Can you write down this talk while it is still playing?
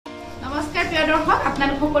প্ৰিয় দৰ্শক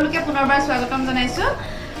আপোনালোক সকলোকে পুনৰবাৰ স্বাগতম জনাইছো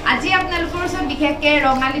আজি আপোনালোকৰ ওচৰত বিশেষকে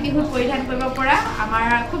ৰঙালী বিহুত পৰিধান কৰিব পৰা আমাৰ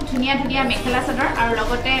খুব ধুনীয়া ধুনীয়া মেখেলা চাদৰ আৰু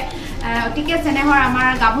লগতে অতিকে চেনেহৰ আমাৰ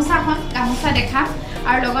গামোচা দেখা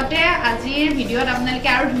আৰু লগতে আজিৰ ভিডিঅ'ত আপোনালোকে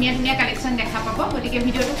আৰু ধুনীয়া ধুনীয়া কালেকচন দেখা পাব গতিকে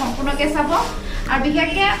ভিডিঅ'টো সম্পূৰ্ণকৈ চাব আৰু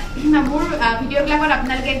বিশেষকে মোৰ ভিডিঅ'বিলাকত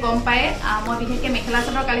আপোনালোকে গম পায় মই বিশেষকে মেখেলা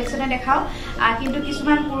চাদৰ কালেকচনে দেখাও কিন্তু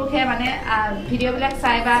কিছুমান পুৰুষে মানে ভিডিঅ'বিলাক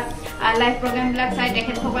চাই বা লাইভ প্ৰগ্ৰামবিলাক চাই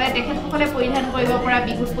তেখেতসকলে পৰিধান কৰিব পৰা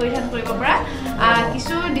বিহুত পৰিধান কৰিব পৰা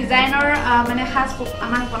কিছু ডিজাইনৰ মানে সাজ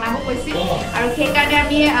আমাক বনাব কৈছিল আৰু সেই কাৰণে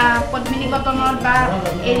আমি পদ্মিনী কটনত বা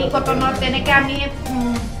এৰি কটনত তেনেকৈ আমি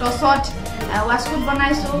টছত ৱাছকোট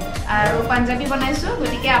বনাইছো আৰু পাঞ্জাবী বনাইছো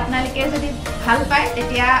গতিকে আপোনালোকে যদি ভাল পায়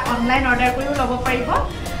তেতিয়া অনলাইন অৰ্ডাৰ কৰিও ল'ব পাৰিব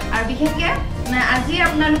আৰু বিশেষকে আজি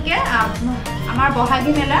আপোনালোকে আমাৰ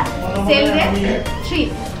বহাগী মেলা সেল ডে 3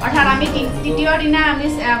 অৰ্থাৎ আমি তৃতীয় দিনা আমি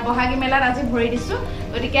বহাগী মেলাত আজি ভৰি দিছো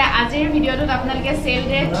গতিকে আজিৰ ভিডিঅ'টোত আপোনালোকে সেল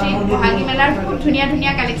ডে 3 বহাগী মেলাৰ খুব ধুনীয়া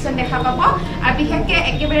ধুনীয়া কালেকচন দেখা পাব আৰু বিশেষকে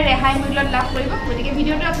একেবাৰে ৰেহাই মূল্যত লাভ কৰিব গতিকে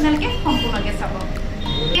ভিডিঅ'টো আপোনালোকে সম্পূৰ্ণকৈ চাব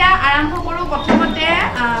এতিয়া আৰম্ভ কৰো প্ৰথমতে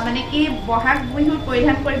মানে কি বহাগ বিহুত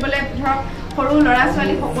পৰিধান কৰিবলৈ ধৰক সৰু লৰা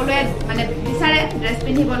ছোৱালী সকলোৱে মানে বিচাৰে ড্ৰেছ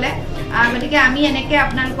পিন্ধিবলৈ গতিকে আমি এনেকৈ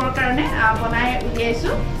আপোনালোকৰ কাৰণে বনাই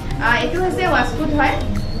উলিয়াইছো এইটো হৈছে ৱাছকোট হয়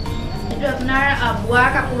এইটো আপোনাৰ বোৱা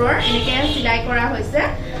কাপোৰৰ এনেকৈ চিলাই কৰা হৈছে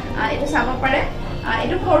এইটো চাব পাৰে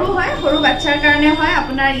এইটো সৰু হয় সৰু বাচ্চাৰ কাৰণে হয়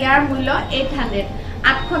আপোনাৰ ইয়াৰ মূল্য 800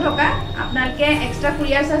 800 টকা আপোনালোকে এক্সট্ৰা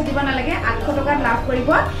কুৰিয়াৰ চাৰ্জ দিব নালাগে 800 টকাত লাভ কৰিব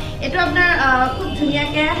এইটো আপোনাৰ খুব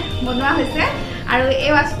ধুনীয়াকৈ বনোৱা হৈছে আৰু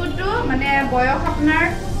এই ৱাছকোটটো মানে বয়স আপোনাৰ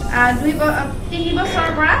 2-3 বছৰৰ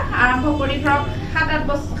পৰা আৰম্ভ কৰি ধৰক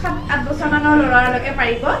 7-8 বছৰমানৰ ল'ৰালৈকে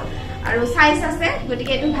পাৰিব আৰু সাইজ আছে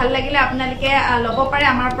গতিকে এইটো ভাল লাগিলে আপোনালোকে ল'ব পাৰে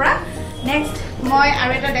আমাৰ পৰা নেক্সট মই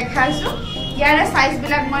আৰু এটা দেখাইছো ইয়াৰে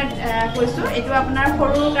সাইজবিলাক মই কৈছো এইটো আপোনাৰ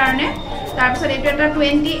সৰুৰ কাৰণে তাৰপিছত এইটো এটা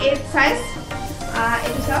 28 সাইজ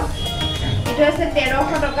এইটো চাওক এইটো আছে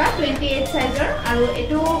 1300 টকা 28 সাইজৰ আৰু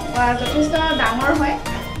এইটো যথেষ্ট ডাঙৰ হয়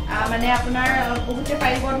মানে আপোনাৰ বহুতে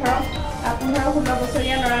পাৰিব ধৰক 15-16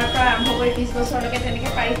 বছৰীয়া ল'ৰাৰ পৰা আৰম্ভ কৰি 20 বছৰলৈকে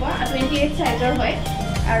তেনেকৈ পাৰিব আৰু 28 সাইজৰ হয়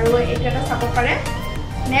আৰু এইটো এটা চাব পাৰে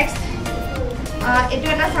নেক্সট এইটো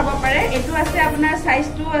এটা চাব পাৰে এইটো আছে আপোনাৰ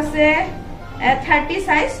সাইজটো আছে 30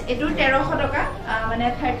 সাইজ এইটো 1300 টকা মানে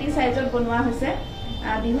 30 সাইজত বনোৱা হৈছে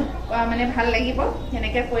বিহুত মানে ভাল লাগিব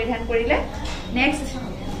এনেকৈ পৰিধান কৰিলে নেক্সট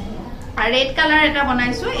ৰেড কালাৰ এটা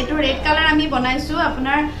বনাইছো এইটো ৰেড কালাৰ আমি বনাইছো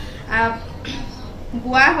আপোনাৰ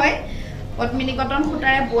বোৱা হয় পদ্মিনী কটন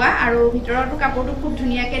সূতাৰে বোৱা আৰু ভিতৰতো কাপোৰটো খুব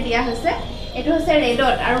ধুনীয়াকৈ দিয়া হৈছে এইটো হৈছে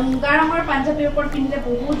ৰেডত আৰু মুগা ৰঙৰ পাঞ্জাবীৰ ওপৰত পিন্ধিলে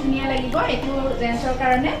বহুত ধুনীয়া লাগিব এইটো জেন্টছৰ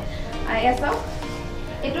কাৰণে এয়া চাওক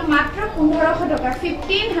এইটো মাত্ৰ 1500 টকা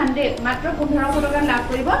 1500 মাত্ৰ 1500 টকাত লাভ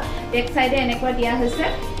কৰিব বেক সাইডে এনেকুৱা দিয়া হৈছে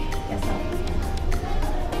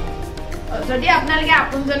যদি আপোনালোকে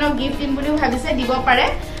আপোনজনক গিফ্ট দিম বুলিও ভাবিছে দিব পাৰে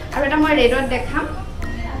আৰু এটা মই ৰেডত দেখাম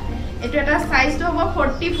এইটো এটা সাইজটো হ'ব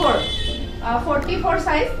 44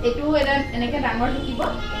 সাইজ এইটো এটা এনেকৈ ডাঙৰ থাকিব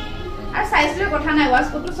আৰু সাইজটোৰ কথা নাই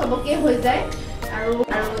ৱাছকোটটো সবকে হৈ যায় আৰু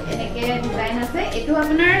এনেকৈ ডিজাইন আছে এইটো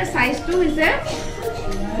আপোনাৰ সাইজটো হৈছে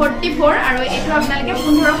 44 আৰু এইটো আপোনালোকে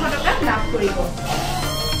 1500 টকাত লাভ কৰিব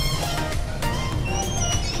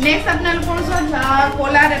নেক্সট আপোনালোকৰ ওচৰত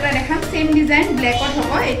কলাত এটা দেখাম সেম ডিজাইন ব্লেকত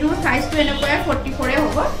হ'ব এইটো সাইজটো এনেকৈ 44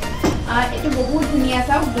 হ'ব এইটো বহুত ধুনীয়া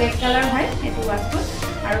চাওক ব্লেক কালাৰ হয় এইটো ৱাছকোট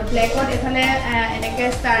আৰু ব্লেকত এফালে এনেকৈ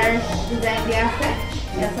ষ্টাৰ ডিজাইন দিয়া আছে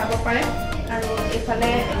চাব পাৰে আৰু এইফালে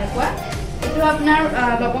এনেকুৱা এইটো আপোনাৰ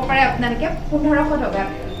ল'ব পাৰে আপোনালোকে 1500 টকা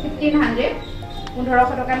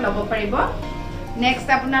 1500 টকাত ল'ব পাৰিব নেক্সট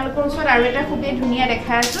আপোনালোকৰ ওচৰত আৰু এটা খুবেই ধুনীয়া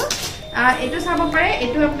দেখাই আছো এইটো চাব পাৰে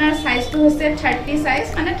এইটো আপোনাৰ সাইজটো হৈছে 30 সাইজ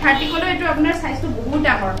মানে 30 কলো এইটো আপোনাৰ সাইজটো বহুত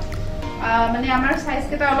ডাঙৰ মানে আমাৰ সাইজ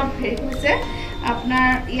কেটা অলপ হেৰি হৈছে আপোনাৰ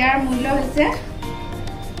ইয়াৰ মূল্য হৈছে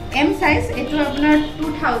এম সাইজ এইটো আপোনাৰ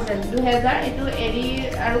 2000 এইটো এৰি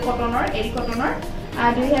আৰু কটনৰ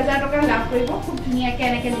 2000 টকা লাভ কৰিব খুব ধুনীয়াকৈ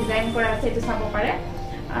এনেকৈ ডিজাইন কৰা আছে এইটো চাব পাৰে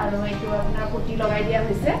আৰু এইটো আপোনাৰ পুটি লগাই দিয়া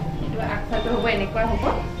হৈছে এইটো আগফালটো হ'ব এনেকুৱা হ'ব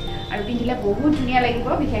আৰু পিন্ধিলে বহুত ধুনীয়া লাগিব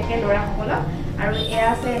বিশেষকৈ ল'ৰাসকলক আৰু এয়া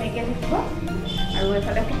আছে এনেকৈ থাকিব আৰু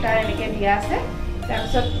এইফালে সূতাৰ এনেকৈ দিয়া আছে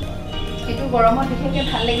তাৰপিছত এইটো গৰমত বিশেষকৈ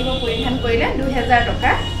ভাল লাগিব পৰিধান কৰিলে 2000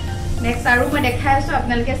 টকা নেক্সট আৰু মই দেখাই আছো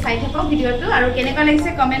আপোনালোকে চাই থাকক ভিডিঅ'টো আৰু কেনেকুৱা লাগিছে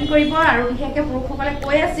কমেণ্ট কৰিব আৰু বিশেষকৈ পুৰুষসকলে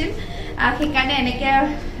কৈ আছিল সেইকাৰণে এনেকৈ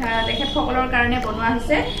তেখেতসকলৰ কাৰণে বনোৱা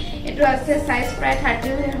হৈছে এইটো আছে সাইজ প্ৰায়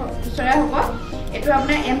 30 বছৰীয়া হ'ব এইটো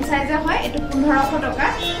আপোনাৰ এম সাইজৰ হয় এইটো 1500 টকা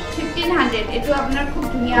 1500 এইটো আপোনাৰ খুব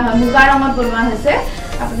ধুনীয়া হয় মুগা ৰঙত বনোৱা হৈছে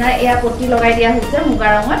আপোনাৰ এয়া পটি লগাই দিয়া হৈছে মুগা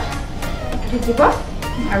ৰঙত থাকিব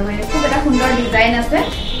আৰু খুব এটা সুন্দৰ ডিজাইন আছে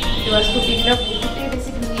এইটো স্কুটি দিলে বহুতেই বেছি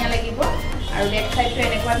ধুনীয়া লাগিব আৰু বেক সাইডটো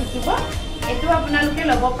এনেকুৱা থাকিব এটো আপোনালোকে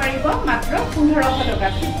ল'ব পাৰিব মাত্ৰ 1500 টকা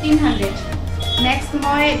 1500 নেক্সট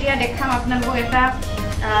মই এতিয়া দেখাম আপোনালোকক এটা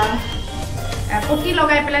পটি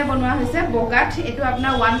লগাই পেলাই বনোৱা হৈছে বগাত এটো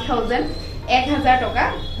আপোনাৰ 1000 টকা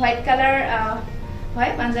হোৱাইট কালাৰ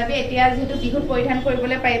হয় পাঞ্জাবী এতিয়া যেটো বিহুত পৰিধান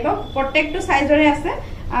কৰিবলৈ পাৰিব প্ৰত্যেকটো সাইজৰে আছে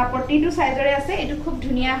প্ৰতিটো সাইজৰে আছে এটো খুব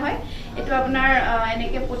ধুনিয়া হয় এটো আপোনাৰ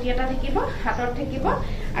এনেকে পটি এটা থাকিব হাতত থাকিব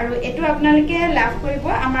আৰু এটো আপোনালোকে লাভ কৰিব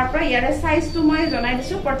আমাৰ পৰা ইয়াৰে সাইজটো মই জনাই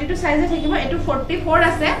দিছো প্ৰতিটো সাইজে থাকিব এটো 44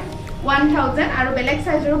 আছে 1000 আৰু বেলেগ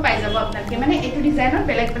সাইজৰো পাই যাব আপোনালোকে মানে এটো ডিজাইনত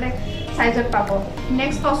বেলেগ বেলেগ সাইজত পাব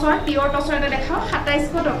নেক্সট টসৰ পিওৰ টসৰ এটা দেখাও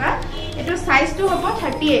 2700 টকা এটো সাইজটো হ'ব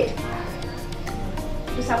 38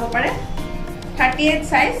 তো চাব পাৰে 38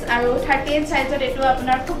 সাইজ আৰু 38 সাইজত এটো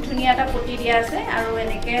আপোনাৰ খুব ধুনিয়া এটা পটি দিয়া আছে আৰু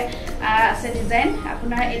এনেকে আছে ডিজাইন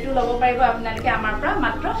আপোনাৰ এটো ল'ব পাৰিব আপোনালোকে আমাৰ পৰা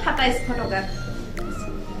মাত্ৰ 2700 টকা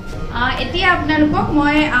এতিয়া আপোনালোকক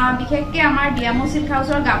মই বিশেষকৈ আমাৰ ডিয়ামো সিল্ক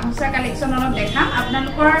হাউসৰ গামোচা কালেকশন অলপ দেখাম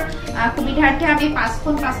আপোনালোকৰ সুবিধাৰ্থে আমি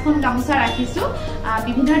 5খন গামোচা ৰাখিছো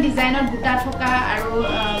বিভিন্ন ডিজাইনত বুটা থকা আৰু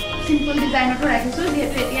সিম্পল ডিজাইনতো ৰাখিছো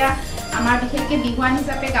যেহেতু এতিয়া আমাৰ বিশেষকৈ বিহুৱান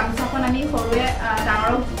হিচাপে গামোচাখন আমি সৰুৱে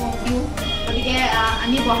ডাঙৰক দিওঁ গতিকে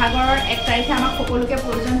আমি বহাগৰ 1 তাৰিখে আমাক সকলোকে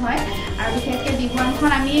প্ৰয়োজন হয় আৰু বিশেষকৈ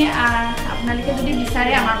বিহুৱানখন আমি আপোনালোকে যদি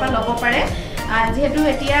বিচাৰে আমাৰ পৰা ল'ব পাৰে যেহেতু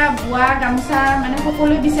এতিয়া বুৱা গামোচা মানে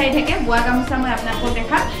সকলোৱে বিচাৰি থাকে বুৱা গামোচা মই আপোনালোকক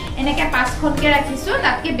দেখাম এনেকে 5খনকে ৰাখিছো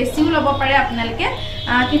তাতকে বেছিও ল'ব পাৰে আপোনালোকে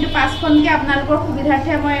কিন্তু 5খনকে আপোনালোকৰ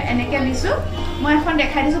সুবিধাৰ্থে মই এনেকে দিছো মই এখন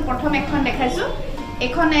দেখাই দিছো প্ৰথম এখন দেখাইছো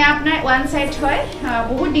এখন আপোনাৰ ওৱান সাইড হয়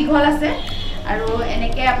বহুত দীঘল আছে আৰু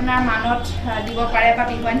এনেকে আপোনাৰ মানত দিব পাৰে বা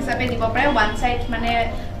বিহুৱান হিচাপে দিব পাৰে ওৱান সাইড মানে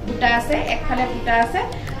বুটা আছে একফালে বুটা আছে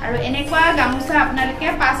আৰু এনেকুৱা গামোচা আপোনালোকে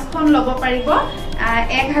 5খন ল'ব পাৰিব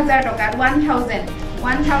 1000 টকা 1000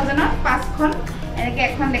 ত 5খন এনেকে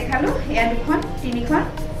এখন দেখালো এয়া দুখন তিনিখন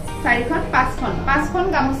চাৰিখন পাঁচখন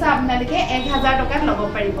গামোচা আপোনালোকে 1000 টকাত ল'ব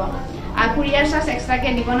পাৰিব কুৰিয়াৰ চাৰ্জ এক্সট্ৰাকে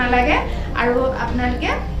দিব নালাগে আৰু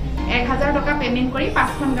আপোনালোকে 1000 টকা পেমেন্ট কৰি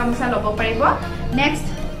 5খন গামোচা ল'ব পাৰিব নেক্সট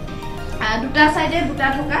দুটা সাইডে বুটা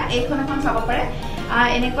থকা এইখন এখন চাব পাৰে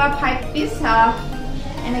এনেকুৱা 5 পিস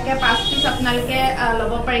এনেকে 5 পিস আপোনালোকে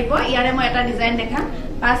ল'ব পাৰিব ইয়াৰে মই এটা ডিজাইন দেখাম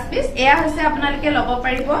 5 পিস এয়া হৈছে আপোনালোকে ল'ব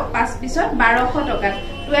পাৰিব 5 পিছত 1200 টকা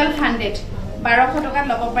 1200 টকাত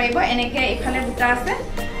ল'ব পাৰিব এনেকে ইফালে বুটা আছে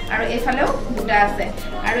আৰু এইফালেও বুটা আছে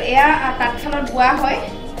আৰু এয়া তাঁতশালত বোৱা হয়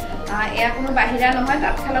এয়া কোনো বাহিৰা নহয়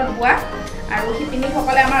তাঁতশালত বোৱা আৰু শিপিনী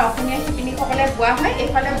সকলে আমাৰ অসমীয়া শিপিনী সকলে বোৱা হয়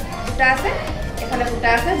এইফালে বুটা আছে এফালে বুটা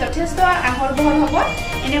আছে যথেষ্ট আহল বহল হ'ব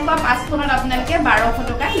এনেকুৱা 5খনত আপোনালোকে 1200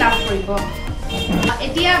 টকা লাভ কৰিব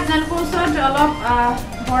এতিয়া আপোনালোকৰ ওচৰত অলপ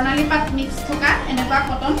বৰ্ণালী পাট মিক্স থকা এনেকুৱা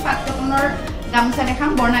কটন পাট কটনৰ গামোচা দেখাম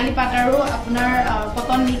বৰ্ণালী পাট আৰু আপোনাৰ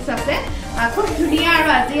কটন মিক্স আছে খুব ধুনিয়া আৰু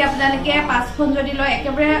আজি আপোনালোকে 5খন যদি লয়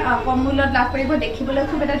একেবাৰে কম মূল্যত লাভ কৰিব দেখিবলৈ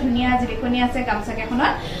খুব এটা ধুনিয়া জিলিকনি আছে গামোচা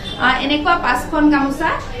কেখনত এনেকুৱা 5খন গামোচা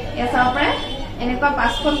এ চাব পাৰে এনেকুৱা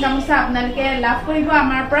 5খন গামোচা আপোনালোকে লাভ কৰিব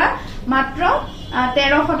আমাৰ পৰা মাত্ৰ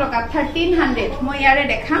 1300 টকা 1300 মই ইয়াৰে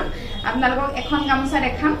দেখাম আপোনালোকক এখন গামোচা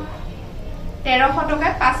দেখাম 1300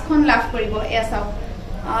 টকাত 5খন লাভ কৰিব এয়া চাওক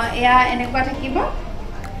এয়া এনেকুৱা থাকিব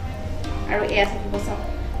আৰু এয়া থাকিব চাওক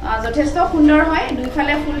যথেষ্ট সুন্দৰ হয়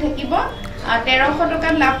দুইফালে ফুল থাকিব 1300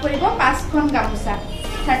 টকাত লাভ কৰিব 5খন গামোচা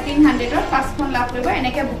 1300ত 5খন লাভ কৰিব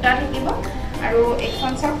এনেকে বুটা থাকিব আৰু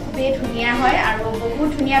এখন চাওক খুবেই ধুনিয়া হয় আৰু বহুত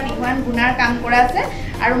ধুনিয়া বিহুৱান গুণাৰ কাম কৰা আছে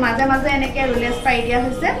আৰু মাজে মাজে এনেকে ৰুলেছ পাই দিয়া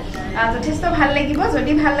হৈছে যথেষ্ট ভাল লাগিব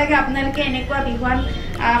যদি ভাল লাগে আপোনালোকে এনেকুৱা বিহুৱান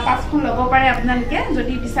 5খন ল'ব পাৰে আপোনালোকে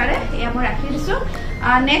যদি বিচাৰে এয়া মই ৰাখি দিছো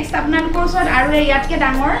নেক্সট আপোনালোকৰ ওচৰত আৰু ইয়াতকে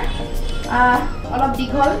ডাঙৰ অলপ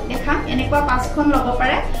দীঘল দেখাম এনেকুৱা 5খন ল'ব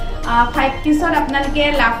পাৰে 5 পিছত আপোনালোকে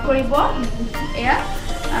লাভ কৰিব এয়া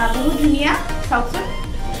বহুত ধুনিয়া চাওকচোন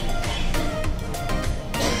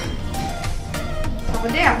হ'ব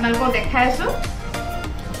দে আপোনালোকক দেখাই আছো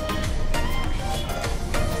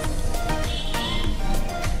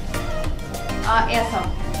এয়া চাওক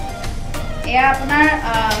এয়া আপোনাৰ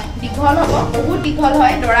দীঘল হ'ব বহুত দীঘল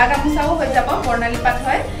হয় দৰা গামোচাও হৈ যাব বৰ্ণালী পাট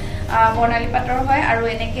হয় বৰ্ণালী পাটৰ হয় আৰু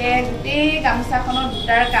এনেকে গোটেই গামোচাখনৰ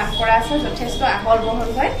দুটাৰ কাম কৰা আছে যথেষ্ট আহল বহল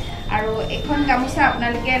হয় আৰু এখন গামোচা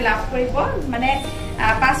আপোনালোকে লাভ কৰিব মানে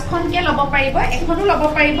 5খনকে ল'ব পাৰিব এখনো ল'ব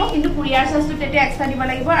পাৰিব কিন্তু কুৰিয়াৰ চাৰ্জটো তেতিয়া এক্সট্ৰা দিব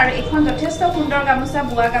লাগিব আৰু এখন যথেষ্ট সুন্দৰ গামোচা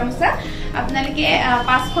বুৱা গামোচা আপোনালোকে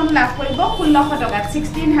 5খন লাভ কৰিব 1600 টকা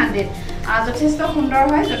 1600 যথেষ্ট সুন্দৰ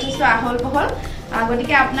হয় যথেষ্ট আহল বহল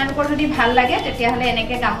গতিকে আপোনালোকৰ যদি ভাল লাগে তেতিয়াহলে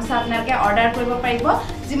এনেকে গামোচা আপোনালোকে অৰ্ডাৰ কৰিব পাৰিব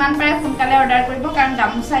যিমান পাৰে সোনকালে অৰ্ডাৰ কৰিব কাৰণ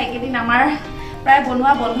গামোচা একেদিন আমাৰ প্ৰায়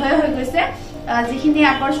বনোৱা বন্ধই হৈ গৈছে যিখিনি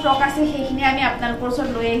আগৰ ষ্টক আছে সেইখিনি আমি আপোনালোকৰ ওচৰত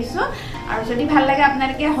লৈ আহিছো আৰু যদি ভাল লাগে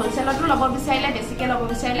আপোনালোকে হোলসেলতো ল'ব বিচাৰিলে বেছিকে ল'ব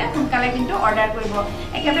বিচাৰিলে সোনকালে কিন্তু অৰ্ডাৰ কৰিব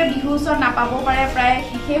একেবাৰে বিহু ওচৰত নাপাব পাৰে প্ৰায়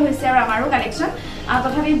শেষে হৈছে আৰু আমাৰো কালেকশ্যন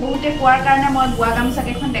তথাপি বহুতে কোৱাৰ কাৰণে মই বোৱা গামোচা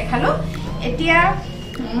কেইখন দেখালো এতিয়া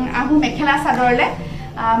আহো মেখেলা চাদৰলে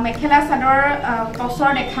মেখেলা চাদৰ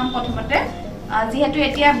টচৰ দেখাম প্ৰথমতে যেহেতু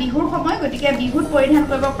এতিয়া বিহুৰ সময় গতিকে বিহুত পৰিধান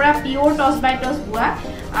কৰিব পৰা পিওৰ টচ বাই টচ বোৱা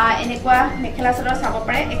এনেকুৱা মেখেলা চাদৰ চাব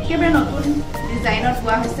পাৰে একেবাৰে নতুন ডিজাইনত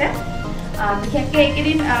বোৱা হৈছে বিশেষকৈ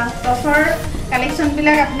এইকেইদিন টচৰ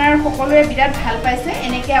কালেকশ্যনবিলাক আপোনাৰ সকলোৱে বিৰাট ভাল পাইছে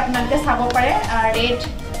এনেকৈ আপোনালোকে চাব পাৰে ৰেড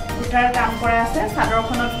বুটাৰ কাম কৰা আছে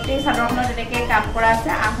চাদৰখনত গোটেই চাদৰখনত এনেকৈ কাম কৰা আছে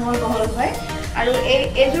আহল বহল হয় আৰু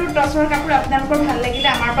এইযোৰ টচৰ কাপোৰ আপোনালোকৰ ভাল লাগিলে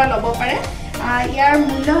আমাৰ পৰা ল'ব পাৰে ইয়াৰ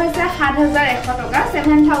মূল্য হৈছে ৭,১০০ টকা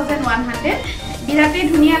 7,100 বিৰাটেই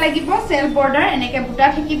ধুনীয়া লাগিব সেলফ বৰ্ডাৰ এনেকৈ বুটা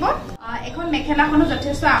থাকিব এখন মেখেলাখনো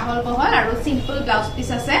যথেষ্ট আহল বহল আৰু সিম্পল ব্লাউজ পিচ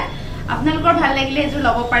আছে আপোনালোকৰ ভাল লাগিলে এইযোৰ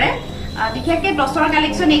ল'ব পাৰে বিশেষকৈ টচৰ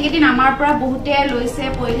কালেকশ্যন এইকেইদিন আমাৰ পৰা বহুতে লৈছে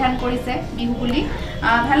পৰিধান কৰিছে বিহু বুলি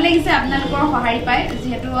ভাল লাগিছে আপোনালোকৰ সহাৰি পায়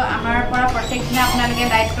যিহেতু আমাৰ পৰা প্ৰত্যেক দিনা আপোনালোকে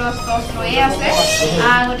দায়িত্ব টচ লৈয়ে আছে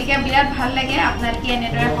গতিকে বিৰাট ভাল লাগে আপোনালোকে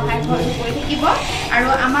এনেদৰে সহায় কৰি থাকিব আৰু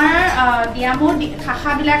আমাৰ দিয়ামোৰ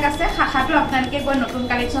শাখাবিলাক আছে শাখাটো আপোনালোকে গৈ নতুন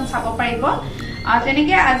কালেকশ্যন চাব পাৰিব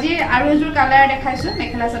তেনেকৈ আজি আৰু এযোৰ কালাৰ দেখাইছোঁ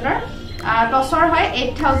মেখেলা চাদৰ টচৰ হয়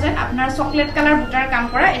 8,000 আপোনাৰ চকলেট কালাৰ বুটাৰ কাম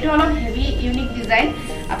কৰা এইটো অলপ হেভি ইউনিক ডিজাইন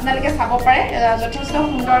আপোনালোকে চাব পাৰে যথেষ্ট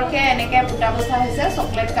সুন্দৰকৈ এনেকৈ বুটা বচা হৈছে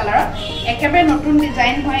চকলেট কালাৰত একেবাৰে নতুন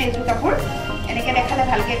ডিজাইন হয় এইযোৰ কাপোৰ এনেকৈ দেখালে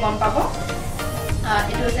ভালকৈ গম পাব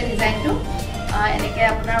এইটো হৈছে ডিজাইনটো এনেকৈ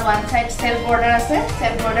আপোনাৰ ওৱান চাইড সেলফ বৰ্ডাৰ আছে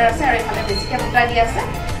আৰু এফালে বেছিকৈ বুটা দিয়া আছে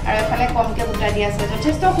আৰু এফালে কমকৈ বুটা দিয়া আছে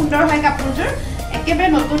যথেষ্ট সুন্দৰ হয় কাপোৰযোৰ একেবাৰে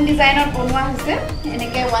নতুন ডিজাইনত বনোৱা হৈছে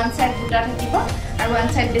এনেকৈ ওৱান চাইড বুটা থাকিব আৰু ওৱান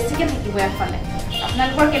চাইড বেছিকৈ থাকিব এফালে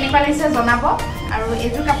আপোনালোকৰ কেনেকুৱা লাগিছে জনাব আৰু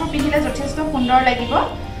এইযোৰ কাপোৰ পিন্ধিলে যথেষ্ট সুন্দৰ লাগিব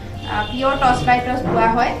পিওৰ টচ বাই টচ বোৱা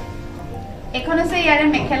হয় এখন হৈছে ইয়াৰে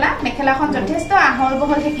মেখেলাখন যথেষ্ট আহল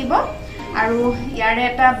বহল থাকিব আৰু ইয়াৰে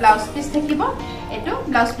এটা ব্লাউজ পিচ থাকিব এইটো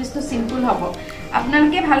ব্লাউজ পিচটো সিম্পল হ'ব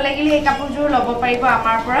আপোনালোকে ভাল লাগিলে এই কাপোৰযোৰ ল'ব পাৰিব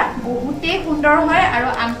আমাৰ পৰা বহুতেই সুন্দৰ হয় আৰু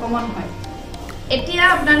আনকমন হয় এতিয়া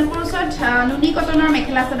আপোনালোকৰ ওচৰত নুনি কটনৰ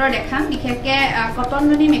মেখেলা চাদৰ দেখাম বিশেষকৈ কটন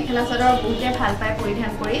নুনি মেখেলা চাদৰ বহুতে ভাল পায়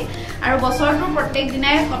পৰিধান কৰি আৰু বছৰটোৰ প্ৰত্যেক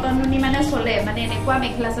দিনাই কটন নুনি মানে চলে মানে এনেকুৱা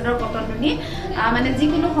মেখেলা চাদৰ কটন নুনি মানে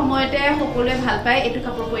যিকোনো সময়তে সকলোৱে ভাল পায় এইটো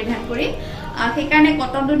কাপোৰ পৰিধান কৰি সেইকাৰণে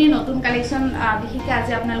কটন নুনি নতুন কালেকশ্যন বিশেষকৈ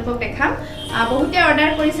আজি আপোনালোকক দেখাম বহুতে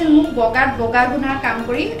অৰ্ডাৰ কৰিছিল মোক বগা গুণাৰ কাম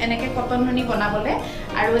কৰি এনেকৈ কটন নুনি বনাবলৈ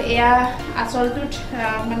আৰু এয়া আচলটোত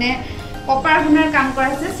মানে কপাৰ গুণাৰ কাম কৰা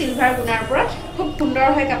হৈছে সিলভাৰ গুণাৰ ওপৰত খুব সুন্দৰ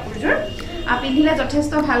হয় কাপোৰযোৰ পিন্ধিলে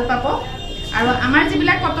যথেষ্ট ভাল পাব আৰু আমাৰ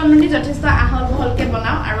যিবিলাক কটন নুনি যথেষ্ট আহল বহলকৈ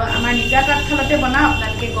বনাওঁ আৰু আমাৰ নিজা তাঁতশালতে বনাওঁ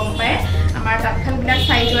আপোনালোকে গম পায় আমাৰ তাঁতশালবিলাক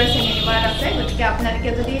চাইজৰ চেনেলিমাৰত আছে গতিকে আপোনালোকে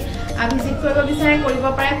যদি ভিজিট কৰিব বিচাৰে কৰিব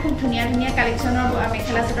পাৰে খুব ধুনীয়া ধুনীয়া কালেকশ্যনৰ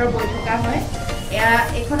মেখেলা চাদৰ বৈ থকা হয়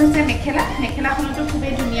এইখন হৈছে মেখেলাখনতো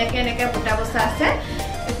খুবেই ধুনীয়াকৈ এনেকৈ বুটা বচা আছে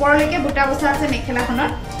ওপৰলৈকে বুটা বচা আছে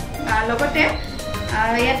মেখেলাখনত লগতে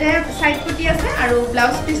ইয়াতে সাইড পটি আছে আৰু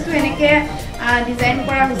ব্লাউজ পিচটো এনেকৈ ডিজাইন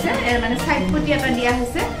কৰা হৈছে মানে সাইড পটি এটা দিয়া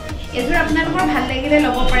হৈছে এইযোৰ আপোনালোকৰ ভাল লাগিলে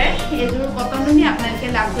ল'ব পাৰে এইযোৰ কটন নুনি আপোনালোকে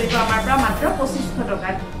লাভ কৰিব আমাৰ পৰা মাত্ৰ 2,500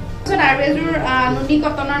 টকাত আৰু এযোৰ নুনি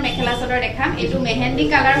কটনৰ মেখেলা চাদৰ দেখাম এইটো মেহেন্দি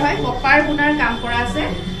কালাৰ হয় কপাৰ গুণাৰ কাম কৰা আছে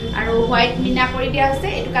আৰু হোৱাইট মিনা কৰি দিয়া হৈছে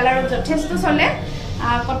এইটো কালাৰত যথেষ্ট চলে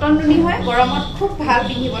কটন নুনি হয় গৰমত খুব ভাল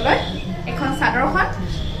পিন্ধিবলৈ এখন চাদৰখন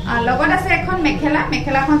লগত আছে এখন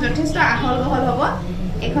মেখেলাখন যথেষ্ট আহল বহল হ'ব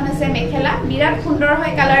এখন আছে মেখেলা বিৰাট সুন্দৰ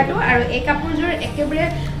হয় কালাৰটো আৰু এই কাপোৰযোৰ একেবাৰে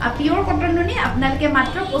পিওৰ কটন নুনি আপোনালোকে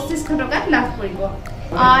মাত্ৰ 2,500 টকাত লাভ কৰিব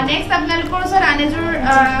নেক্সট আপোনালোকৰ ওচৰত আন এযোৰ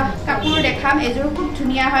কাপোৰ দেখাম এযোৰ খুব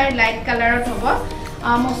ধুনীয়া হয় লাইট কালাৰত হ'ব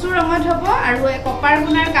মচুৰ ৰঙত হ'ব আৰু কপাৰ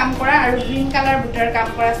গুণাৰ কাম কৰা আৰু গ্ৰীণ কালাৰ বুটাৰ কাম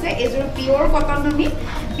কৰা আছে এইযোৰ পিওৰ কটন নুনি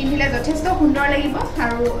পিন্ধিলে যথেষ্ট সুন্দৰ লাগিব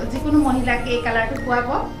আৰু যিকোনো মহিলাকে এই কালাৰটো পোৱাব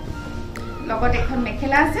লগত এখন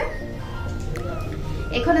মেখেলা আছে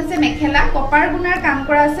এখন আছে মেখেলা কপাৰ গুণাৰ কাম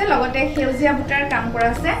কৰা আছে লগতে সেউজীয়া বুটাৰ কাম কৰা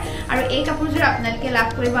আছে আৰু এই কাপোৰযোৰ আপোনালোকে লাভ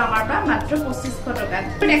কৰিব আমাৰ পৰা মাত্ৰ 2,500 টকাত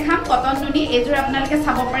দেখাম কটন নুনি এইযোৰ আপোনালোকে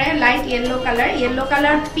চাব পাৰে লাইট য়েল্লো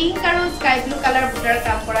কালাৰ পিংক আৰু স্কাই ব্লু কালাৰ বুটাৰ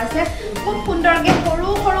কাম কৰা আছে খুব সুন্দৰকৈ সৰু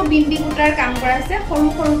সৰু বিন্দি বুটাৰ কাম কৰা আছে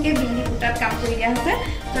সৰুকৈ বিন্দি বুটাৰ কাম কৰি দিয়া আছে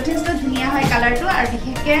যথেষ্ট ধুনীয়া হয় কালাৰটো আৰু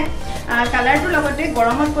বিশেষকৈ কালাৰটো লগতে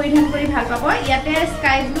গৰমত পৰিধান কৰি ভাল পাব ইয়াতে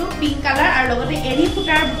স্কাই ব্লু পিংক কালাৰ আৰু লগতে এৰি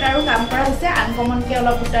ফুটাৰ বুটাৰো কাম কৰা হৈছে আনকমনকৈ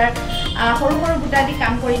অলপ বুটাৰ সৰু বুটা দি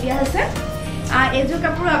কাম কৰি দিয়া হৈছে এইযোৰ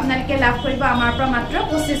কাপোৰ আপোনালোকে লাভ কৰিব আমাৰ পৰা মাত্ৰ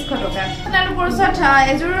 2,500 টকাত আপোনালোকৰ ওচৰত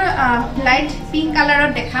এযোৰ লাইট পিংক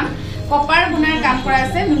কালাৰত দেখাম কপাৰ গুণাৰ কাম কৰা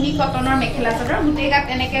আছে নুনি কটনৰ মেখেলা চাদৰ গোটেই গাত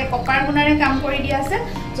এনেকৈ কপাৰ গুণাৰে কাম কৰি দিয়া আছে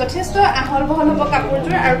যথেষ্ট আহল বহল হ'ব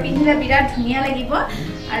কাপোৰযোৰ আৰু পিন্ধিলে বিৰাট ধুনীয়া লাগিব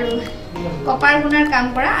আৰু কপাৰ গুণাৰ কাম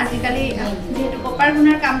কৰা আজিকালি যেহেতু কপাৰ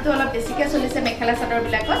গুণাৰ কামটো অলপ বেছিকে চলিছে মেখেলা চাদৰ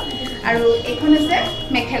বিলাকত আৰু এইখন আছে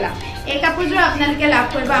মেখেলা এই কাপোৰযোৰ আপোনালোকে লাভ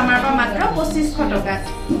কৰিব আমাৰ পৰা মাত্ৰ 2500 টকাত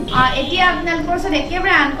এতিয়া আপোনালোকৰ ওচৰত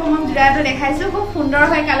একেবাৰে আনকমন জোৰাটো দেখাইছো খুব সুন্দৰ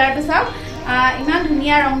হয় কালাৰটো চাওক ইমান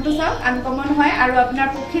ধুনীয়া ৰংটো চাওক আনকমন হয় আৰু আপোনাৰ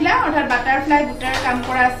পখিলা অৰ্থাৎ বাটাৰফ্লাই বুটাৰ কাম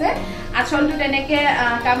কৰা আছে আচলটো তেনেকে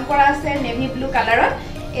কাম কৰা আছে নেভি ব্লু কালাৰত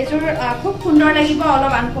এজোৰ খুব সুন্দৰ লাগিব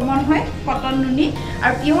অলপ আনকমন হয় কটন নুনি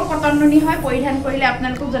আৰু পিওৰ কটন নুনি হয় পৰিধান কৰিলে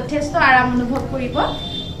আপোনালোকক যথেষ্ট আৰাম অনুভৱ কৰিব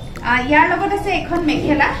ইয়াৰ লগত আছে এখন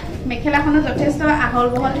মেখেলা মেখেলাখনো যথেষ্ট আহল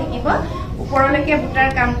বহল থাকিব ওপৰলৈকে বুটাৰ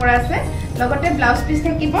কাম কৰা আছে লগতে ব্লাউজ পিস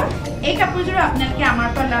থাকিব এই কাপোৰযোৰ আপোনালোকে আমাৰ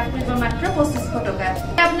পৰা লাভ কৰিব মাত্ৰ 2500 টকাত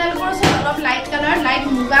আপোনালোকৰ ওচৰত অলপ লাইট কালাৰ লাইট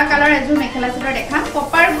মুগা কালাৰ এজোৰ মেখেলা চাদৰ দেখাম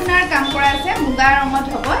কপাৰ গুণাৰ কাম কৰা আছে মুগা ৰঙত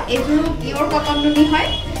হ'ব এজোৰ পিওৰ কটন নুনি হয়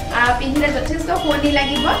পিন্ধিলে যথেষ্ট শুৱনি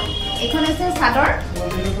লাগিব এখন আছে চাদৰ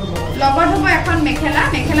লগত হ'ব এখন মেখেলা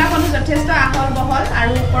মেখেলাখনো যথেষ্ট আহল বহল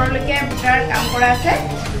আৰু ওপৰলৈকে বুটাৰ কাম কৰা আছে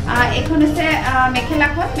এখন আছে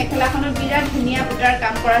মেখেলাখনত বিৰাট ধুনীয়া বুটাৰ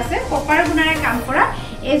কাম কৰা আছে কপাৰ গুণাৰে কাম কৰা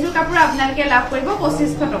এজোৰ কাপোৰ আপোনালোকে লাভ কৰিব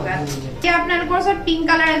 2500 টকাত এতিয়া আপোনালোকৰ ওচৰত পিংক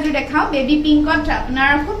কালাৰ এজোৰ দেখাও বেবী পিংকত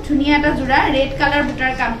আপোনাৰ খুব ধুনীয়া এটা জোৰা ৰেড কালাৰ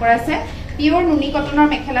বুটাৰ কাম কৰা আছে পিওৰ নুনি কটনৰ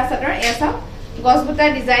মেখেলা চাদৰ এয়া চাওক গছ বুটাৰ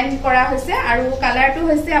ডিজাইন কৰা হৈছে আৰু কালাৰটো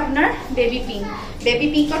হৈছে আপোনাৰ বেবী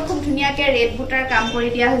পিংকত খুব ধুনীয়াকে ৰেড বুটাৰ কাম কৰি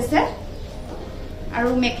দিয়া হৈছে আৰু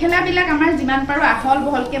মেখেলা বিলাক আমাৰ যিমান পাৰো আহল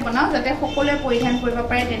বহলকে বনাও যাতে সকলোৱে পৰিধান কৰিব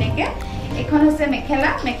পাৰে তেনেকে এখন হৈছে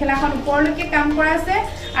মেখেলাখন ওপৰলৈকে কাম কৰা আছে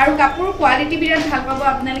আৰু কাপোৰ কোৱালিটি বিৰাট ভাল পাব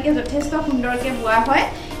আপোনালোকে যথেষ্ট সুন্দৰকে বোৱা হয়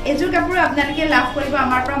এজোৰ কাপোৰ আপোনালোকে লাভ কৰিব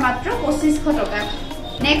আমাৰ পৰা মাত্ৰ 2500 টকা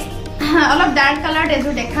নেক্সট অলপ ডাৰ্ক কালাৰ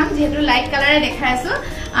এজোৰ দেখাম যেহেতু লাইট কালাৰে দেখাই আছো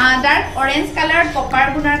ডাৰ্ক অৰেঞ্জ কালাৰ কপাৰ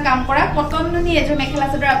গুণাৰ কাম কৰা কটন নুনি এজোৰ মেখেলা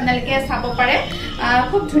চাদৰ আপোনালোকে চাব পাৰে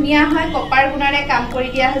খুব ধুনীয়া হয় কপাৰ গুণাৰে কাম কৰি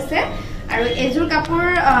দিয়া হৈছে আৰু এজোৰ কাপোৰ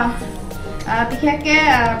বিশেষকে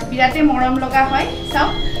বিৰাটে মৰম লগা হয়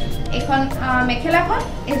চাওক এখন মেখেলাখন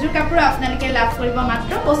এজোৰ কাপোৰ আপোনালোকে লাভ কৰিব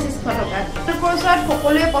মাত্ৰ 2500 টকাত আপোনালোকৰ ওচৰত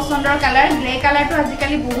সকলোৱে পছন্দৰ কালাৰ গ্ৰে কালাৰটো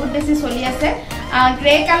আজিকালি বহুত বেছি চলি আছে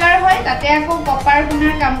গ্ৰে কালাৰ হয় তাতে আকৌ কপাৰ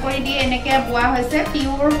গুণাৰ কাম কৰি দিয়ে এনেকে বোৱা হৈছে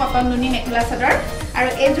পিওৰ কটন নুনি মেখেলা চাদৰ আৰু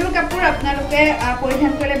এজোৰ কাপোৰ আপোনালোকে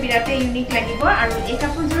পৰিধান কৰিলে বিৰাটে ইউনিক লাগিব আৰু এই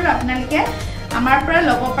কাপোৰযোৰ আপোনালোকে আমাৰ পৰা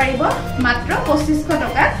ল'ব পাৰিব মাত্ৰ 2500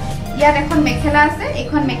 টকাত ইয়াত এখন মেখেলা আছে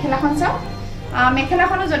এখন মেখেলাখন চাওক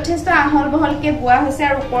মেখেলাখনো যথেষ্ট আহল বহলকে বোৱা হৈছে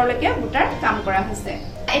আৰু ওপৰলৈকে বুটাৰ কাম কৰা হৈছে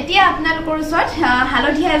এতিয়া আপোনালোকৰ ওচৰত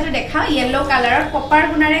হালধীয়া এজোৰ দেখাও ইয়েলো কালাৰত কপাৰ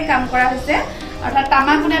গুণাৰে কাম কৰা হৈছে অৰ্থাৎ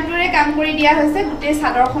তামা গুণাটোৰে কাম কৰি দিয়া হৈছে গোটেই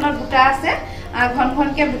চাদৰখনত বুটা আছে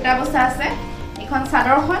ঘনঘনকে বুটা বসা আছে এখন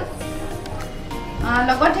চাদৰখন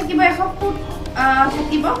লগত থাকিব এখন ফুট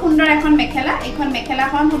থাকিব সুন্দৰ এখন মেখেলা এখন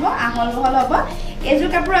মেখেলাখন হ'ব আহল বহল হ'ব এজোৰ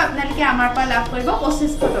কাপোৰ আপোনালোকে আমাৰ পৰা লাভ কৰিব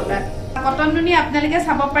 2500 টকাত কটন নুনি আপোনালোকে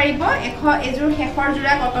চাব পাৰিব এজোৰ শেষৰ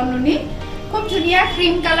জোৰা কটন নুনি খুব ধুনীয়া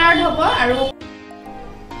ক্ৰীম কালাৰ হ'ব আৰু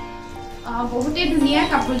বহুতেই ধুনীয়া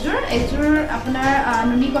কাপোৰযোৰ এজোৰ আপোনাৰ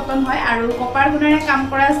নুনি কটন হয় আৰু কপাৰ গুণাৰে কাম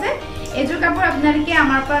কৰা আছে এজোৰ কাপোৰ আপোনালোকে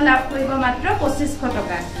আমাৰ পৰা লাভ কৰিব মাত্ৰ 2500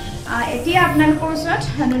 টকাত এতিয়া আপোনালোকৰ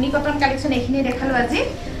ওচৰত নুনি কটন কালেকশ্যন এইখিনি দেখালো আজি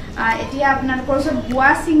এতিয়া আপোনালোকৰ ওচৰত বোৱা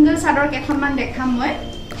সিংগল চাদৰ কেইখনমান দেখাম মই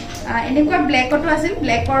এনেকুৱা ব্ল্যাকটো আছিল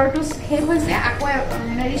ব্ল্যাকৰটো শেষ হৈছে আকৌ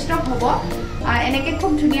মানে ৰিষ্টক হ'ব এনেকে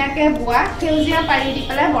খুব ধুনীয়াকে বোৱা সেউজীয়া পাৰি দি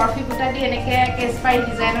পেলাই বৰফি বুটা দি এনেকে কেছ পাৰি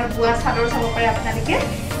ডিজাইনৰ বোৱা চাদৰ চাব পাৰে আপোনালোকে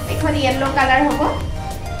এখন ইয়েলো কালাৰ হ'ব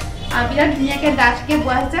বিৰাট ধুনীয়াকে ডাঠকে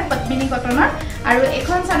বোৱা হৈছে পদ্মিনী কটনৰ আৰু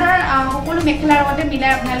এখন চাদৰ সকলো মেখেলাৰ লগতে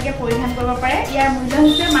মিলাই আপোনালোকে পৰিধান কৰিব পাৰে ইয়াৰ মূল্য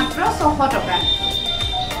হৈছে মাত্ৰ 600 টকা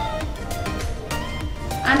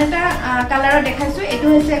আন এটা কালাৰত দেখাইছো এটো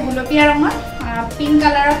হৈছে গুলপীয়া ৰঙৰ পিংক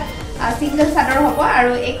কালাৰৰ সিঙ্গল চাদৰ হ'ব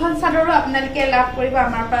আৰু এইখন চাদৰো আপোনালোকে লাভ কৰিব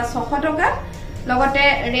আমাৰ পৰা 600 টকা লগতে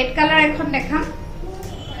ৰেড কালাৰ এখন দেখাম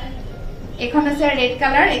এখন আছে ৰেড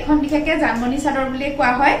কালাৰ এখন বিশেষকে জানমনি চাদৰ বুলি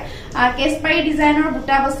কোৱা হয় কেছপাৰি ডিজাইনৰ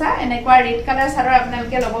বুটা বসা এনেকুৱা ৰেড কালাৰ চাদৰ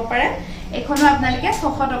আপোনালোকে ল'ব পাৰে এখনো আপোনালোকে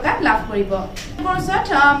 600 টকা লাভ কৰিব কোৰ্সত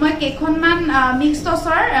মই কেখনমান মিক্স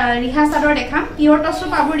টছৰ ৰিহা চাদৰ দেখাম পিওৰ টছও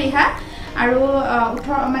পাব ৰিহা আৰু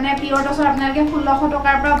মানে পিওৰ টছৰ আপোনালোকে 1600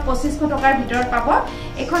 টকাৰ পৰা 2500 টকাৰ ভিতৰত পাব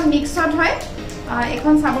এখন মিক্সত হয়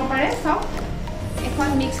এখন চাব পাৰে চাও এখন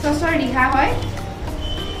মিক্স টছৰ ৰিহা হয়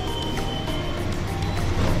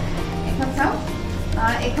এখন চাও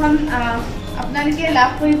এখন আপোনালোকে লাভ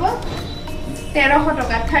কৰিব 1300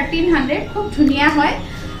 টকা 1300 খুব ধুনিয়া হয়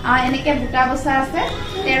এনেকে বুটা বসা আছে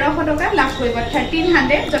 1300 টকা লাভ কৰিব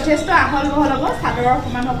 1300 যথেষ্ট আহল বহল হ'ব চাদৰৰ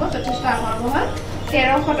সমান হ'ব যথেষ্ট আহল বহল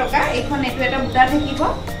 1300 টকা এখন এটো এটা বুটা থাকিব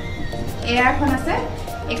এয়াখন আছে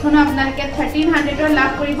এখনো আপোনালোকে 1300 ৰ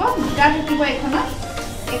লাভ কৰিব বুটা থাকিব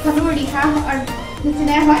এখনো ৰিহা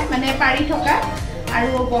নিচিনা হয় মানে পাৰি থকা আৰু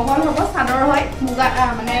বহল হ'ব চাদৰ হয় মুগা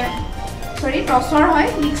মানে সৰি টছৰ হয়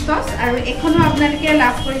মিক্স টছ আৰু এখনো আপোনালোকে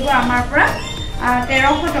লাভ কৰিব আমাৰ পৰা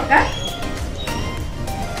 1300 টকা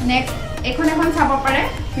নেক্সট এখন চাব পাৰে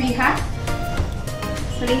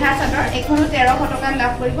ৰিহা চাদৰ এখনো 1300 টকা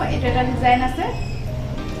লাভ কৰিব এটো এটা ডিজাইন আছে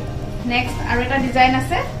নেক্সট আৰু এটা ডিজাইন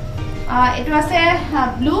আছে এটো আছে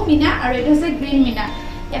ব্লু মিনা আৰু এটো আছে গ্ৰীন মিনা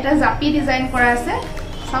এটা জাপি ডিজাইন কৰা আছে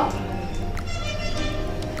চাও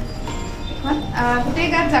গুটেই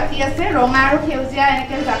গাত জাপি আছে ৰঙা আৰু সেউজীয়া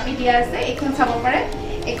এনেকে জাপি দিয়া আছে এখন চাব পাৰে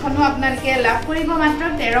এখনো আপোনালোকে লাভ কৰিব মাত্ৰ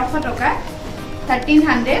 1300 টকা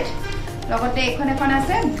 1300 লগতে এখন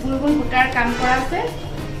আছে গুলগুল বুটাৰ কাম কৰা আছে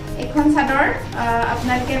এখন চাদৰ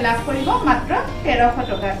আপোনালোকে লাভ কৰিব মাত্ৰ 1300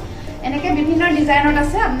 টকা এনেকে বিভিন্ন ডিজাইনত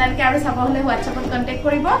আছে আপোনালোকে আৰু চাব হলে WhatsAppত কন্টাক্ট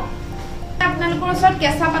কৰিব আপোনালোকৰ ওচৰত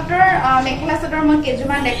কেঁচা পাটৰ মেখেলা চাদৰ মই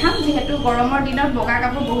কেজুমান দেখাম যেহেতু গৰমৰ দিনত বগা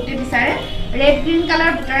কাপোৰ বহুতে বিচাৰে ৰেড গ্ৰীন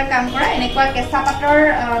কালাৰ বুটাৰ কাম কৰা এনেকুৱা কেঁচা পাটৰ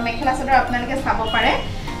মেখেলা চাদৰ আপোনালোকে চাব পাৰে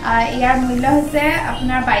ইয়াৰ মূল্য হৈছে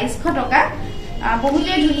আপোনাৰ 2200 টকা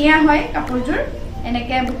বহুতে ধুনীয়া হয় কাপোৰজোৰ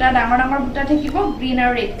এনেকে বুটা ডাঙৰ বুটা থাকিব গ্ৰীন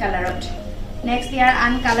আৰু ৰেড কালাৰত নেক্সট ইয়াৰ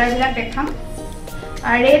আন কালাৰ বিলাক দেখাম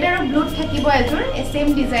ৰেড আৰু ব্লু থাকিব এজোৰ সেম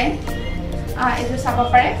ডিজাইন এজোৰ চাব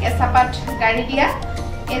পাৰে কেঁচা পাট গাড়ী দিয়া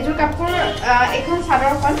এজোৰ কাপোৰ এখন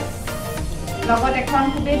চাদৰখন লগত এখন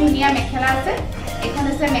খুবেই ধুনীয়া মেখেলা আছে এখন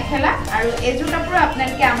আছে মেখেলা আৰু এজোৰ কাপোৰ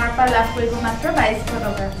আপোনালোকে আমাৰ পৰা লাভ কৰিব মাত্ৰ 2200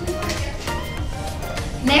 টকা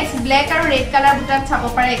নেক্সট ব্লেক আৰু ৰেড কালাৰ বুটাত চাব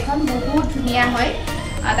পাৰে এখন বহুত ধুনীয়া হয়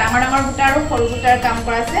ডাঙৰ বুটা আৰু সৰু বুটাৰ কাম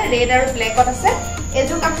কৰা আছে ৰেড আৰু ব্লেকত আছে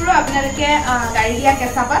এজোৰ কাপোৰ আপোনালোকে গাড়ী দিয়া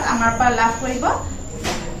কেঁচা পাট আমাৰ পৰা লাভ কৰিব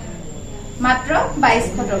মাত্ৰ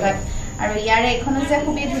 2200 টকাত আৰু ইয়াৰে এখন হৈছে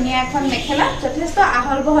খুবই ধুনীয়া এখন মেখেলা যথেষ্ট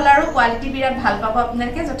আহল বহল আৰু কোৱালিটি বিৰাট ভাল পাব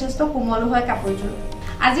আপোনালোকে যথেষ্ট কোমল হয় কাপোৰজোৰ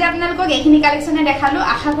আজি আপোনালোকক এইখিনি কালেকচনে দেখালো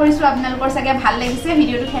আশা কৰিছো আপোনালোকৰ চাগে ভাল লাগিছে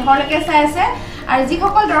ভিডিওটো শেষলৈকে চাই আছে আৰু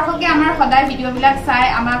যিসকল দৰ্শকে আমাৰ সদায় ভিডিওবিলাক চাই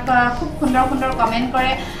আমাক খুব সুন্দৰ কমেন্ট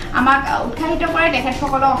কৰে আমাক উৎসাহিত কৰে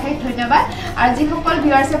তেখেতসকলক অশেষ ধন্যবাদ আৰু যিসকল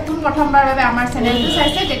ভিউৱাৰ্ছে পোন প্ৰথমবাৰৰ বাবে আমাৰ চেনেলটো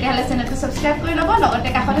চাইছে তেতিয়াহলে চেনেলটো সাবস্ক্ৰাইব কৰি ল'ব লগতে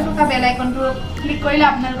কাষতে থকা বেল আইকনটো ক্লিক কৰিলে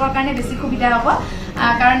আপোনালোকৰ কাৰণে বেছি সুবিধা হ'ব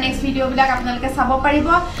কাৰণ নেক্সট ভিডিওবিলাক আপোনালোকে চাব পাৰিব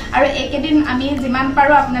আৰু একেদিন আমি যিমান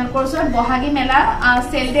পাৰো আপোনালোকৰ ওচৰত বহাগী মেলা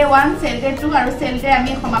সেল ডে 1 সেল ডে 2 আৰু সেল ডে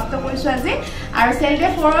আমি সমাপ্ত কৰিছো আজি আৰু সেল ডে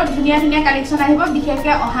 4 ত ধুনীয়া কালেকচন আহিব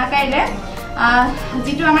বিশেষকৈ অহা কাইলে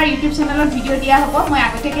যেটো আমাৰ ইউটিউব চেনেলত ভিডিও দিয়া হ'ব মই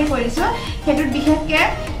আগতেকৈ কৰিছো হেতুত বিশেষকৈ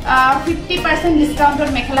 50% ডিসকাউন্টত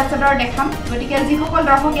মেখেলা চাদৰ দেখাম গতিকে যিসকল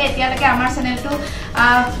দৰ্শকে এতিয়ালৈকে আমাৰ চেনেলটো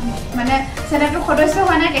মানে চেনেলটো সদস্য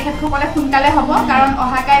হোৱা নাই তেখেতসকলে সোনকালে হ'ব কাৰণ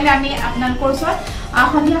অহা কাইলে আমি আপোনালোকৰ ওচৰত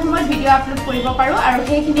সন্ধিয়া সময়ত ভিডিও আপলোড কৰিব পাৰো আৰু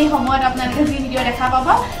সেইখিনি সময়ত আপোনালোকে যি ভিডিও দেখা পাব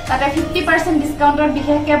তাতে 50% ডিসকাউন্টত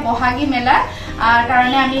বিশেষকৈ বহাগী মেলা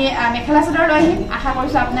কাৰণে আমি মেখেলা চাদৰ লৈ আহিম আশা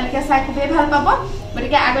কৰিছো আপোনালোকে চাই খুবেই ভাল পাব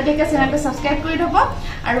গতিকে আগতীয়াকৈ চেনেলটো সাবস্ক্ৰাইব কৰি থব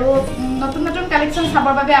আৰু নতুন কালেকচন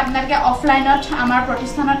চাবৰ বাবে আপোনালোকে অফলাইনত আমাৰ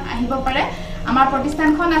প্ৰতিষ্ঠানত আহিব পাৰে আমাৰ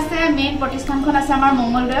প্ৰতিষ্ঠানখন আছে মেইন প্ৰতিষ্ঠানখন আছে আমাৰ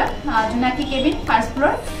Mangaldai Junaki cabin first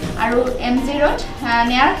floor আৰু MG ৰোড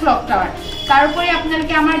নিয়াৰ ক্লক টাৱাৰ তাৰ উপৰি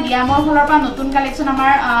আপোনালোকে আমাৰ ডিয়ামৰ ফলৰ পৰা নতুন কালেকচন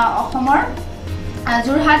আমাৰ অসমৰ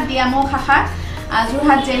যোৰহাট ডিয়ামৰ শাখা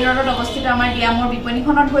যোৰহাট জেল ৰোডত অৱস্থিত আমাৰ ডিয়ামৰ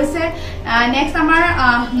বিপণীখনত হৈছে নেক্সট আমাৰ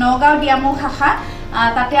নগাঁও ডিয়ামৰ শাখা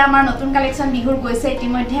তাতে আমাৰ নতুন কালেকচন বিহুৰ গৈছে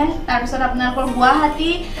ইতিমধ্যে তাৰ পিছত আপোনালোকৰ গুৱাহাটী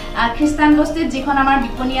খ্ৰীষ্টান বস্তিত যিখন আমাৰ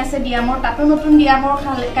বিপণী আছে ডিয়ামৰ তাতো নতুন ডিয়ামৰ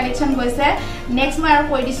কালেকচন গৈছে নেক্সট মই আৰু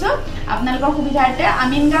কৈ দিছো আপোনালোকৰ সুবিধাৰ্থে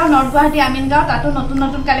আমিনগাঁও নৰ্থ গুৱাহাটী আমিনগাঁও তাতো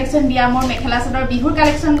নতুন কালেকচন ডিয়ামৰ মেখেলা চাদৰ বিহুৰ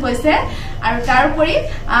কালেকচন গৈছে আৰু তাৰ উপৰি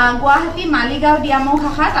গুৱাহাটী মালিগাঁও ডিয়ামৰ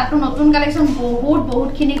শাখা তাতো নতুন কালেকচন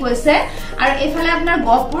বহুতখিনি গৈছে আৰু এফালে আপোনাৰ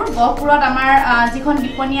গহপুৰত আমাৰ যিখন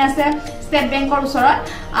বিপণী আছে ষ্টেট বেংকৰ ওচৰত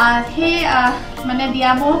সেই মানে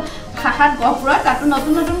ডিয়ামৰ শাখাত গহপুৰত তাতো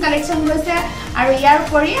নতুন কালেকচন গৈছে আৰু ইয়াৰ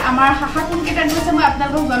উপৰি আমাৰ শাখা কোন কেইটাত গৈছে মই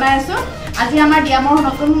আপোনালোকক জনাই আছো আজি আমাৰ ডিয়ামৰ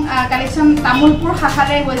নতুন কালেকচন তামুলপুৰ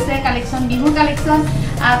শাখালে গৈছে কালেকচন বিহুৰ কালেকচন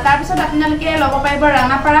তাৰ পিছত আপোনালোকে লব পাৰিব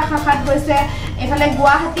ৰাঙাপাৰা শাখাত গৈছে এফালে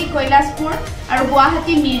গুৱাহাটী কৈলাশপুৰ আৰু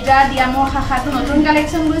গুৱাহাটী মিৰ্জা ডিয়ামৰ শাখাটো নতুন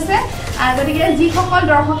কালেকচন গৈছে গতিকে যিসকল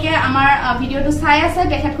দৰ্শকে আমাৰ ভিডিওটো চাই আছে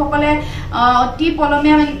তেখেতসকলে অতি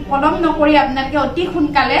পলম নকৰি আপোনালোকে অতি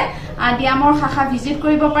সোনকালে ডিয়ামৰ শাখা ভিজিট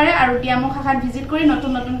কৰিব পাৰে আৰু ডিয়ামৰ শাখাত ভিজিট কৰি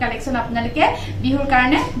নতুন কালেকচন আপোনালোকে বিহুৰ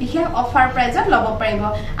কাৰণে বিশেষ অফাৰ প্ৰাইজত ল'ব পাৰিব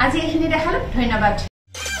আজি এইখিনি দেখালো ধন্যবাদ